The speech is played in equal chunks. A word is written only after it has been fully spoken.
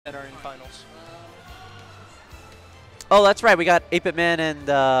that are in finals. Oh, that's right. We got 8-Bit Man and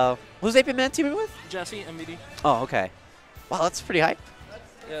who's 8-Bit Man teaming with? Jesse, MVD. Oh, okay. Wow, that's pretty hype.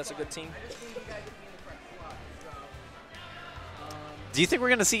 Yeah, it's a good team. Do you think we're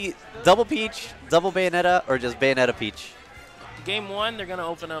gonna see double Peach, double Bayonetta, or just Bayonetta Peach? Game 1, they're gonna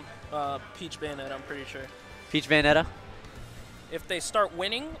open up Peach Bayonetta, I'm pretty sure. Peach Bayonetta? If they start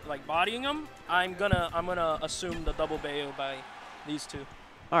winning, like bodying them, I'm gonna assume the double Bayo by these two.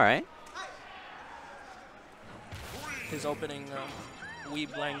 All right. His opening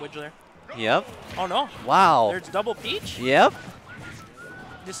weeb language there. Yep. Oh no! Wow. There's double Peach. Yep.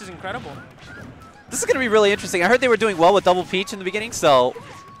 This is incredible. This is gonna be really interesting. I heard they were doing well with double Peach in the beginning, so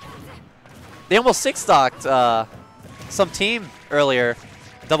they almost 6-stocked some team earlier.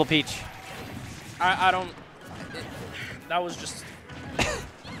 Double Peach. I don't. That was just.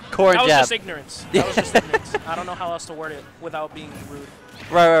 Core and that was jab. just ignorance. That was just ignorance. I don't know how else to word it without being rude.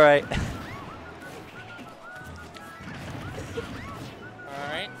 Right.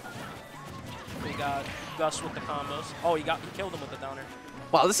 Alright. We got Gus with the combos. Oh, he killed him with the downer.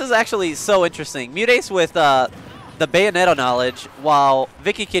 Wow, this is actually so interesting. MuteAce with the Bayonetta knowledge, while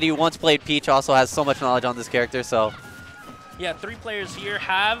VikkiKitty, who once played Peach, also has so much knowledge on this character, so. Yeah, 3 players here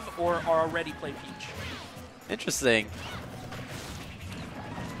have or are already played Peach. Interesting.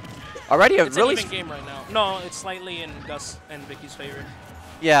 Already a it's really an even game right now. No, it's slightly in Gus and Vicky's favor.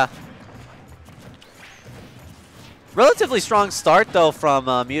 Yeah. Relatively strong start, though, from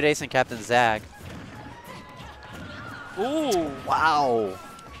MuteAce and CaptainZack. Ooh. Wow.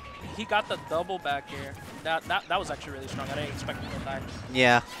 He got the double back here. That was actually really strong. I didn't expect him to die.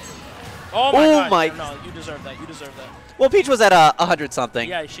 Yeah. Oh my god. My. No, you deserve that. You deserve that. Well, Peach was at 100-something.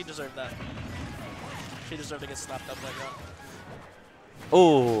 Yeah, she deserved that. She deserved to get slapped up like that.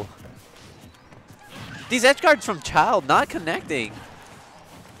 Ooh. These edge guards from Child not connecting.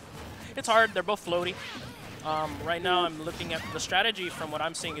 It's hard. They're both floaty. Right now, I'm looking at the strategy from what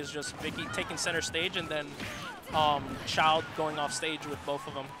I'm seeing is just Vicky taking center stage and then Child going off stage with both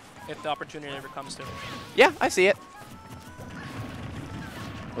of them if the opportunity ever comes to it. Yeah, I see it.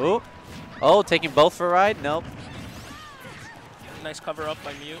 Ooh. Oh, taking both for a ride? Nope. Nice cover up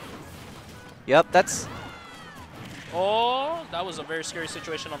by Mute. Yep, that's... Oh, that was a very scary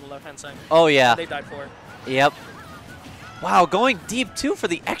situation on the left-hand side. Oh, yeah. They died for it. Yep. Wow, going deep, too, for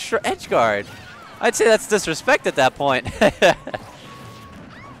the extra edge guard. I'd say that's disrespect at that point.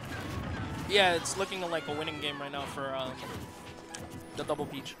 Yeah, it's looking like a winning game right now for the double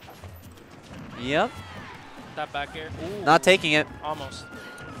Peach. Yep. That back air. Ooh. Not taking it. Almost.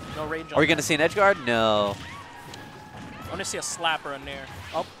 No range on Are we going to see an edge guard? No. I want to see a slap or a nair.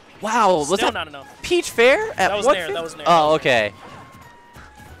 Oh. Wow, was Still that not enough. Peach fair? At that was what nair. That was nair. Oh, okay.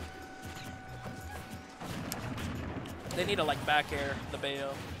 They need to like back air the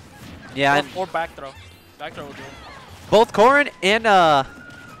Bayo. Yeah. Or back throw. Back throw will do it. Both Corrin and Yeah,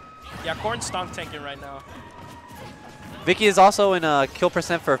 Corrin's stonk tanking right now. Vicky is also in kill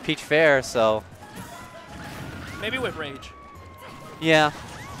percent for Peach fair, so. Maybe with rage. Yeah.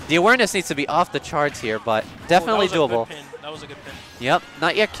 The awareness needs to be off the charts here, but definitely doable. That was a good pin. Yep,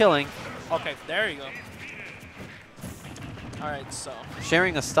 not yet killing. Okay, there you go. All right, so.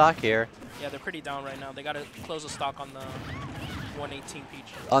 Sharing a stock here. Yeah, they're pretty down right now. They got to close the stock on the 118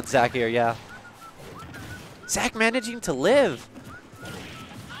 Peach. On Zack here, yeah. Zack managing to live.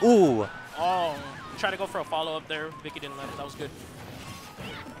 Ooh. Oh, try to go for a follow-up there. Vicky didn't let it. That was good.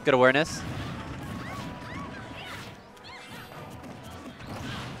 Good awareness.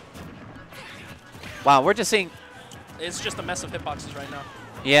 Wow, we're just seeing... It's just a mess of hitboxes right now.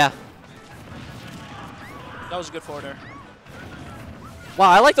 Yeah. That was good forward air. Wow,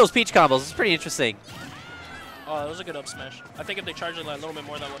 I like those Peach combos. It's pretty interesting. Oh, that was a good up smash. I think if they charged it like a little bit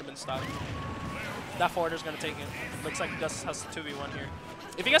more, that would have been stock. That forward air's going to take it. Looks like Gus has 2v1 here.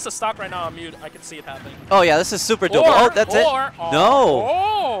 If he gets a stock right now on Mute, I can see it happening. Oh, yeah, this is super doable. Oh, that's it. Oh, no.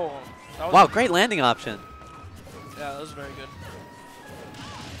 Oh. Wow, great landing option. Yeah, that was very good.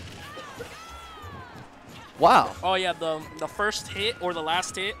 Wow. Oh, yeah, the first hit or the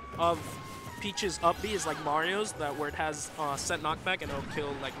last hit of Peach's up B is like Mario's, that where it has set knockback and it'll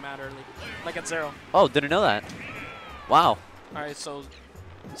kill like mad early, like at 0. Oh, didn't know that. Wow. All right, so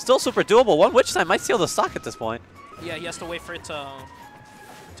still super doable. One witch time might steal the stock at this point. Yeah, he has to wait for it to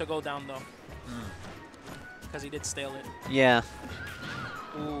go down though, because he did stale it. Yeah.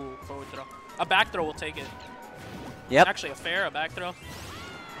 Ooh, forward throw. A back throw will take it. Yep. Actually, a back throw.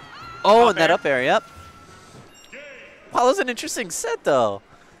 Oh, Up and that air. up air, yep. Wow, that was an interesting set though.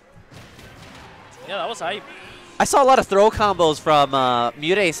 Yeah, that was hype. I saw a lot of throw combos from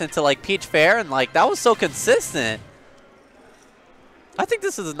MuteAce into like Peach Fair, and like that was so consistent. I think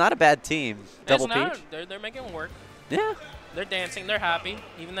this is not a bad team. Double Peach. They're making it work. Yeah. They're dancing. They're happy.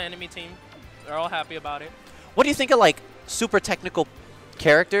 Even the enemy team, they're all happy about it. What do you think of like super technical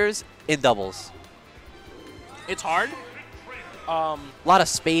characters in doubles? It's hard. A lot of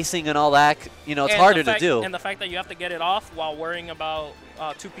spacing and all that. You know, it's and harder to do. And the fact that you have to get it off while worrying about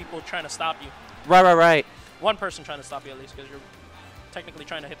 2 people trying to stop you. Right. 1 person trying to stop you at least, because you're technically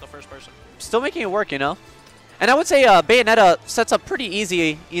trying to hit the first person. Still making it work, you know. And I would say Bayonetta sets up pretty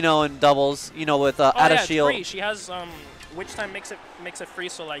easy, you know, in doubles, you know, with out of shield. It's free. She has witch time makes it free.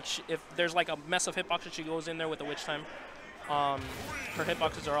 So like, if there's like a mess of hitboxes, she goes in there with the witch time. Her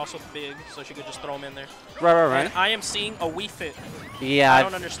hitboxes are also big, so she could just throw them in there. Right. And I am seeing a Wii Fit. Yeah. I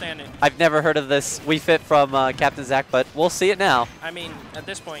don't understand it. I've never heard of this Wii Fit from CaptainZack, but we'll see it now. I mean, at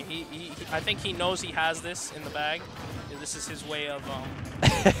this point, I think he knows he has this in the bag. This is his way of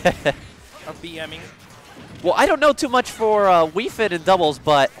BMing. Well, I don't know too much for Wii Fit in doubles,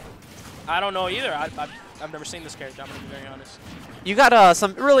 but I don't know either. I've never seen this character. I'm gonna be very honest. You got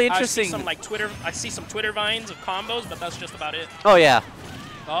some really interesting. I see some Twitter vines of combos, but that's just about it. Oh yeah.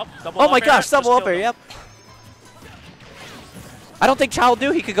 Double oh my gosh, double up air. Yep. I don't think Child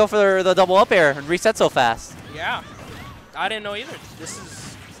knew he could go for the double up air and reset so fast. Yeah. I didn't know either.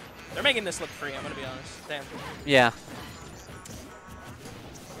 They're making this look free. I'm gonna be honest. Damn. Yeah.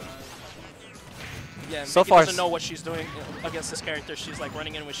 Yeah, so Vicky far doesn't know what she's doing against this character. She's like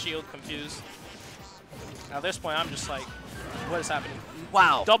running in with shield, confused. Now at this point, I'm just like, what is happening?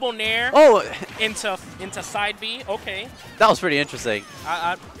 Wow. Double nair. Oh. into side B. Okay. That was pretty interesting.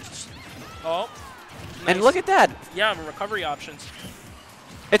 Oh. Nice. And look at that. Yeah, recovery options.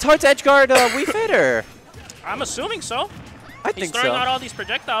 It's hard to edge guard Wii Fit, or? I'm assuming so. I think so. He's throwing out all these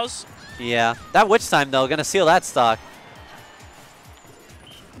projectiles. Yeah. That witch time though, gonna seal that stock.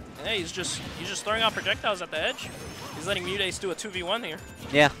 Hey, he's just throwing out projectiles at the edge. He's letting MuteAce do a 2v1 here.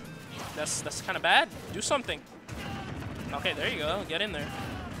 Yeah. That's kind of bad. Do something. Okay, there you go. Get in there.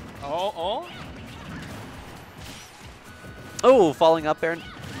 Oh. Oh, falling up there.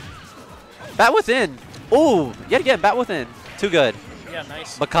 Bat within. Oh, yet again, bat within. Too good. Yeah,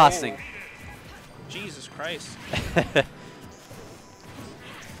 nice. But costing. Oh. Jesus Christ.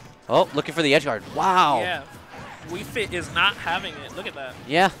 Oh, looking for the edge guard. Wow. Yeah. Wii Fit is not having it. Look at that.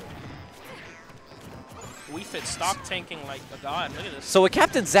 Yeah. Wii Fit stock tanking like a god. Look at this. So with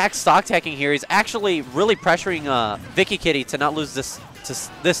CaptainZack stock tanking here, he's actually really pressuring VikkiKitty to not lose this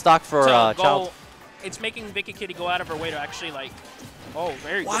stock for Child. It's making VikkiKitty go out of her way to actually like. Oh,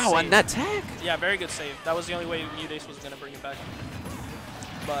 very good. Wow, on that tag. Yeah, very good save. That was the only way MuteAce was gonna bring it back.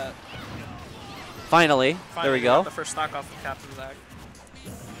 But finally there we go. Got the first stock off of CaptainZack.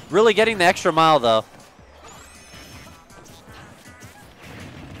 Really getting the extra mile though.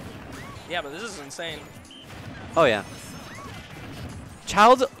 Yeah, but this is insane. Oh yeah.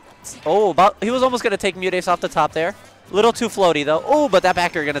 Child. Oh, he was almost gonna take MuteAce off the top there. Little too floaty though. Oh, but that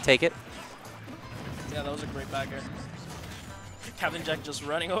back air gonna take it. Yeah, that was a great back air. CaptainZack just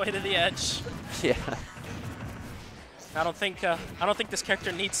running away to the edge. Yeah. I don't think this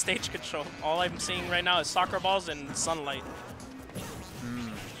character needs stage control. All I'm seeing right now is soccer balls and sunlight.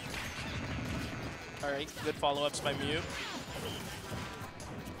 All right, good follow-ups by Mew.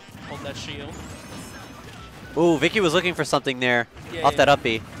 Hold that shield. Ooh, Vicky was looking for something there off that up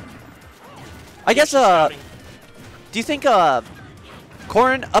B. I Yeah, guess, scouting. do you think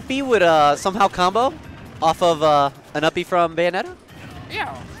Corrin up B would somehow combo off of an up B from Bayonetta?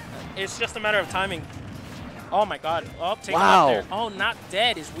 Yeah, it's just a matter of timing. Oh my god. Oh, take him Wow. up there. Oh, not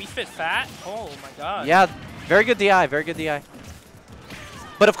dead. Is Wii Fit fat? Oh my god. Yeah, very good DI, very good DI.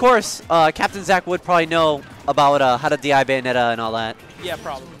 But of course, CaptainZack would probably know about how to DI Bayonetta and all that. Yeah,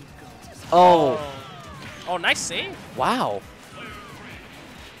 probably. Oh. Oh, nice save. Wow.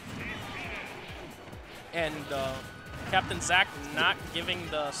 And CaptainZack not giving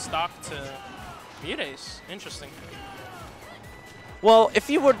the stock to MuteAce. Interesting. Well, if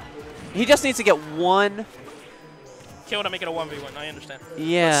you would, he just needs to get one. Kill to make it a 1v1. I understand.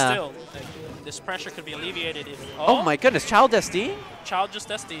 Yeah. But still, this pressure could be alleviated if. Oh my goodness, Child SD? Child just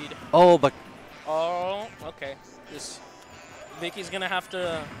SD'd. Oh, but. Oh, okay. Vicky's gonna have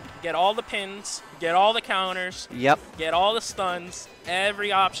to get all the pins, get all the counters, Yep. get all the stuns,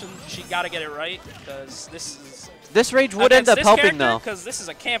 every option. She gotta get it right because this is. This rage would end up helping though. Because this is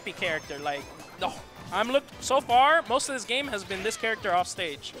a campy character. Like, so far, most of this game has been this character off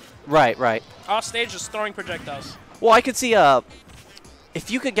stage. Right, right. Off stage, just throwing projectiles. Well, I could see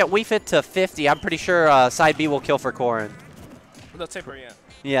if you could get Wii Fit to 50, I'm pretty sure side B will kill for Corrin. The tipper, yeah.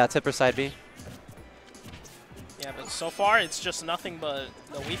 Yeah, tipper side B. Yeah, but so far it's just nothing but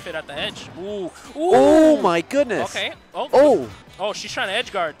the Wii Fit at the edge. Ooh. Ooh. Oh my goodness. Okay. Oh. Oh. Oh, she's trying to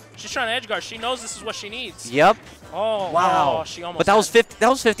edge guard. She's trying to edge guard. She knows this is what she needs. Yep. Oh. Wow. Oh, she almost. But that was 50. That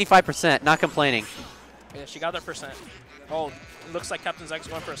was 55%. Not complaining. Yeah, she got that percent. Oh, it looks like CaptainZack's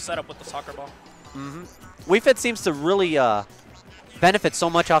going for a setup with the soccer ball. Wii Fit seems to really benefit so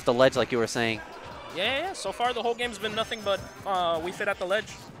much off the ledge, like you were saying. Yeah. So far, the whole game's been nothing but Wii Fit at the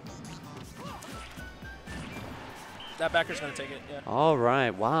ledge. That backer's going to take it, yeah. All right,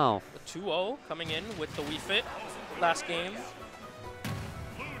 wow. The 2-0 coming in with the Wii Fit last game.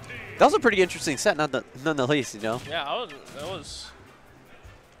 That was a pretty interesting set, none the least, you know? Yeah, that was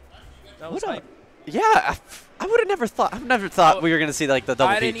hype. Yeah, I would have never thought. I've never thought we were going to see like the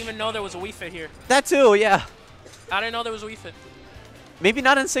double I didn't peach. even know there was a Wii Fit here. That too, yeah. I didn't know there was a Wii Fit. Maybe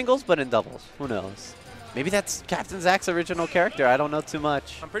not in singles, but in doubles. Who knows? Maybe that's CaptainZack's original character. I don't know too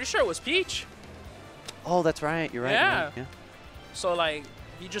much. I'm pretty sure it was Peach. Oh, that's right. You're right. Yeah. You're right. Yeah. So, like,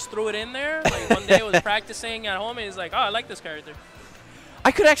 he just threw it in there. Like, one day I was practicing at home, and he's like, oh, I like this character.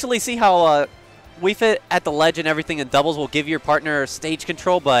 I could actually see how Wii Fit at the ledge and everything in doubles will give your partner stage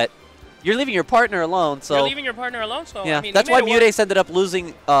control, but you're leaving your partner alone. So you're leaving your partner alone, so, yeah, I mean, that's why MuteAce ended up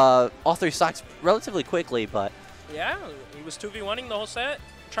losing all 3 stocks relatively quickly, but... Yeah, he was 2v1ing the whole set,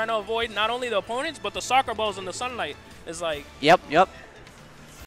 trying to avoid not only the opponents, but the soccer balls in the sunlight. It's like... Yep.